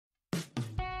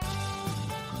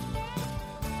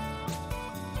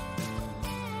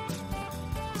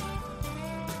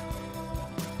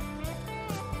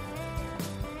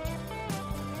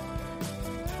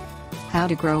How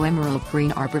to grow emerald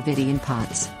green arborvitae in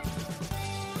pots.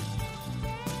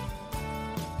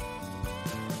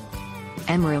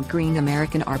 Emerald green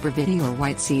American arborvitae or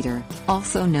white cedar,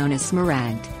 also known as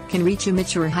smaragd, can reach a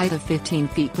mature height of 15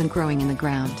 feet when growing in the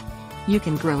ground. You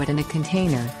can grow it in a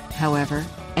container, however,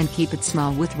 and keep it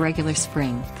small with regular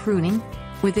spring pruning.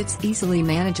 With its easily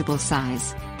manageable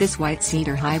size, this white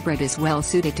cedar hybrid is well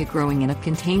suited to growing in a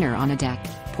container on a deck,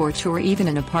 porch or even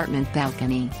an apartment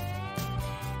balcony.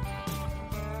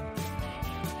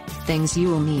 Things you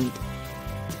will need: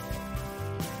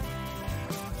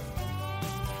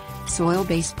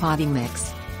 soil-based potting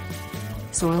mix,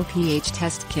 soil pH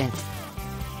test kit,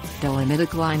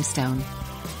 dolomitic limestone,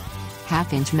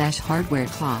 half-inch mesh hardware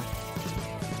cloth,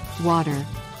 water,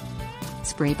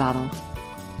 spray bottle,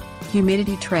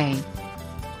 humidity tray.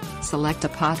 Select a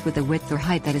pot with a width or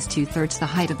height that is 2/3 the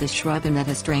height of the shrub and that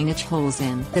has drainage holes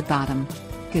in the bottom.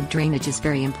 Good drainage is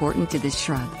very important to this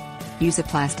shrub. Use a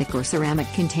plastic or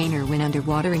ceramic container when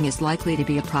underwatering is likely to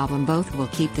be a problem. Both will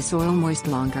keep the soil moist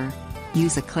longer.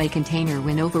 Use a clay container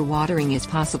when overwatering is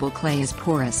possible. Clay is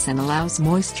porous and allows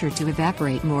moisture to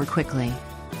evaporate more quickly.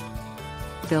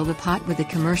 Fill the pot with a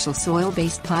commercial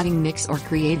soil-based potting mix or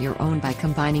create your own by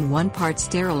combining 1 part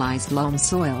sterilized loam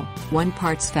soil, 1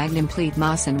 part sphagnum peat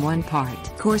moss and 1 part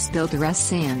coarse builderess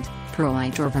sand,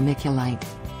 perlite or vermiculite.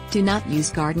 Do not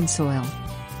use garden soil.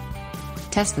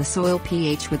 Test the soil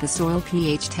pH with a soil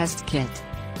pH test kit.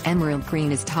 Emerald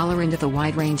green is tolerant of a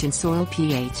wide range in soil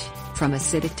pH, from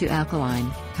acidic to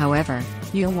alkaline. However,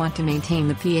 you'll want to maintain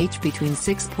the pH between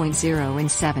 6.0 and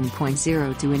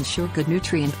 7.0 to ensure good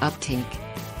nutrient uptake.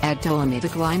 Add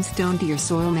dolomitic limestone to your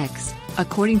soil mix,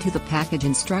 according to the package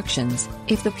instructions,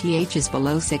 if the pH is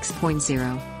below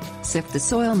 6.0. Sift the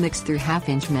soil mix through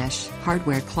half-inch mesh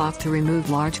hardware cloth to remove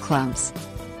large clumps.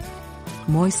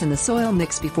 Moisten the soil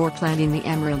mix before planting the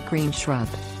emerald green shrub,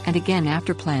 and again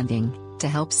after planting, to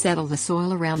help settle the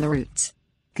soil around the roots.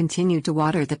 Continue to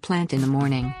water the plant in the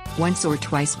morning, once or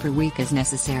twice per week as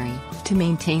necessary, to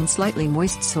maintain slightly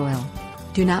moist soil.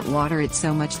 Do not water it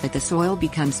so much that the soil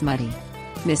becomes muddy.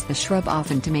 Mist the shrub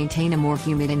often to maintain a more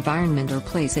humid environment or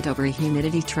place it over a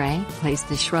humidity tray. Place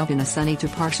the shrub in a sunny to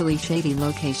partially shady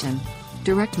location.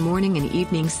 Direct morning and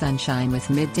evening sunshine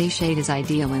with midday shade is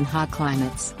ideal in hot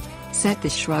climates. Set the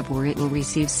shrub where it will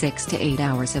receive 6 to 8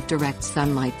 hours of direct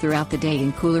sunlight throughout the day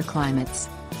in cooler climates.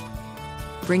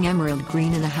 Bring emerald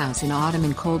green in a house in autumn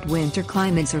and cold winter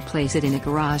climates or place it in a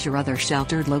garage or other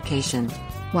sheltered location.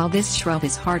 While this shrub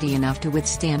is hardy enough to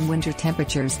withstand winter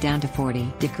temperatures down to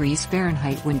 40 degrees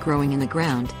Fahrenheit when growing in the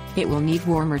ground, it will need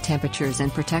warmer temperatures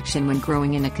and protection when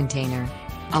growing in a container.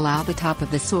 Allow the top of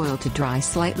the soil to dry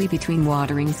slightly between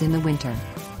waterings in the winter.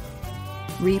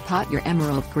 Repot your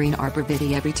emerald green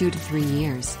arborvitae every 2 to 3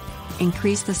 years.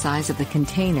 Increase the size of the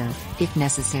container, if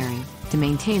necessary, to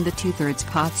maintain the 2/3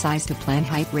 pot size to plant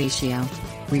height ratio.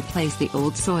 Replace the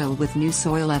old soil with new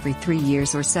soil every 3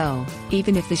 years or so,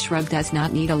 even if the shrub does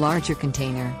not need a larger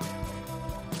container.